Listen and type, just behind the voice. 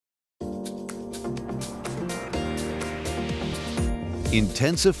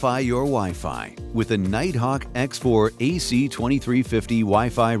Intensify your Wi-Fi with the Nighthawk X4 AC2350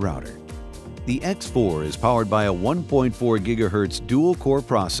 Wi-Fi router. The X4 is powered by a 1.4 GHz dual-core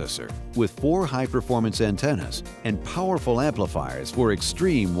processor with 4 high-performance antennas and powerful amplifiers for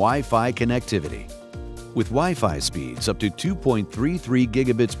extreme Wi-Fi connectivity. With Wi-Fi speeds up to 2.33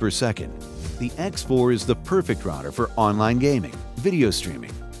 gigabits per second, the X4 is the perfect router for online gaming, video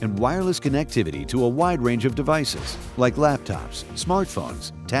streaming, and wireless connectivity to a wide range of devices like laptops,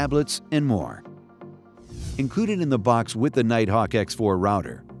 smartphones, tablets, and more. Included in the box with the Nighthawk X4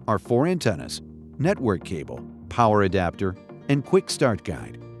 router are 4 antennas, network cable, power adapter, and quick start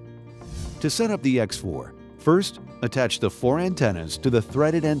guide. To set up the X4, first attach the 4 antennas to the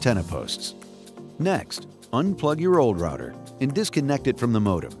threaded antenna posts. Next, unplug your old router and disconnect it from the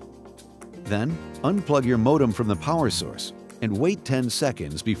modem. Then, unplug your modem from the power source and wait 10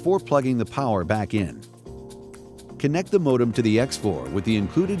 seconds before plugging the power back in. Connect the modem to the X4 with the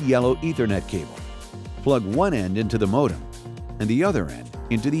included yellow Ethernet cable. Plug one end into the modem and the other end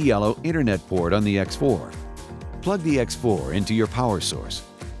into the yellow Internet port on the X4. Plug the X4 into your power source.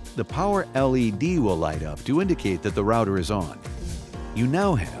 The power LED will light up to indicate that the router is on. You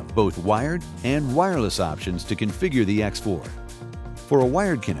now have both wired and wireless options to configure the X4. For a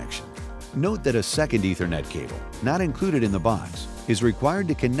wired connection, note that a second Ethernet cable, not included in the box, is required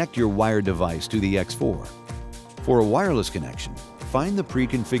to connect your wired device to the X4. For a wireless connection, find the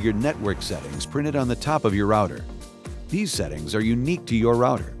pre-configured network settings printed on the top of your router. These settings are unique to your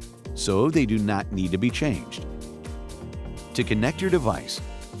router, so they do not need to be changed. To connect your device,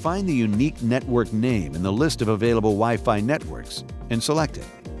 find the unique network name in the list of available Wi-Fi networks and select it.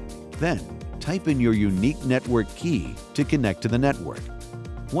 Then, type in your unique network key to connect to the network.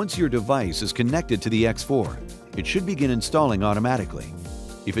 Once your device is connected to the X4, it should begin installing automatically.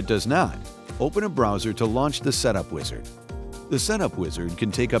 If it does not, open a browser to launch the Setup Wizard. The Setup Wizard can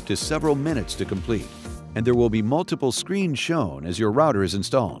take up to several minutes to complete, and there will be multiple screens shown as your router is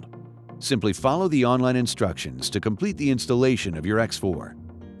installed. Simply follow the online instructions to complete the installation of your X4.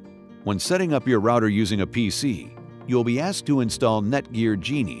 When setting up your router using a PC, you'll be asked to install NETGEAR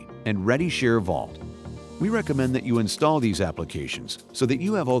Genie and ReadyShare Vault. We recommend that you install these applications so that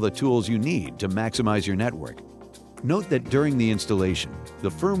you have all the tools you need to maximize your network. Note that during the installation, the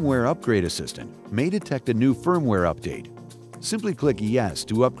Firmware Upgrade Assistant may detect a new firmware update. Simply click Yes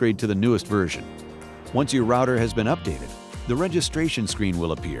to upgrade to the newest version. Once your router has been updated, the registration screen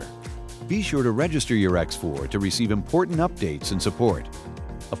will appear. Be sure to register your X4 to receive important updates and support.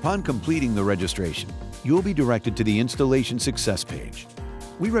 Upon completing the registration, you'll be directed to the Installation Success page.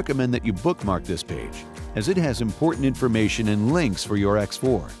 We recommend that you bookmark this page, as it has important information and links for your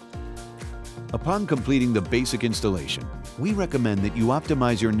X4. Upon completing the basic installation, we recommend that you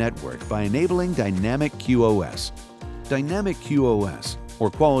optimize your network by enabling Dynamic QoS. Dynamic QoS, or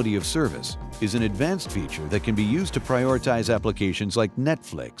quality of service, is an advanced feature that can be used to prioritize applications like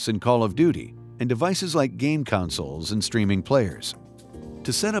Netflix and Call of Duty, and devices like game consoles and streaming players.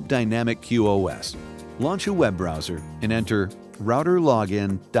 To set up Dynamic QoS, launch a web browser and enter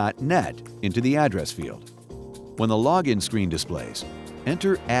routerlogin.net into the address field. When the login screen displays,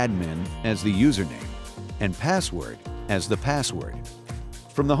 enter admin as the username and password as the password.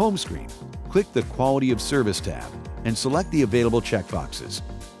 From the home screen, click the Quality of Service tab and select the available checkboxes.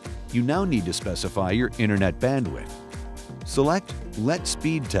 You now need to specify your internet bandwidth. Select Let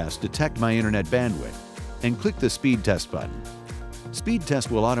Speed Test detect my internet bandwidth and click the Speed Test button. Speed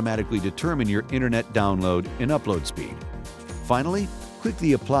Test will automatically determine your internet download and upload speed. Finally, click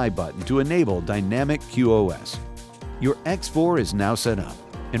the Apply button to enable Dynamic QoS. Your X4 is now set up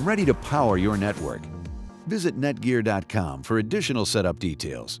and ready to power your network. Visit netgear.com for additional setup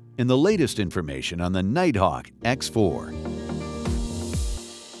details and the latest information on the Nighthawk X4.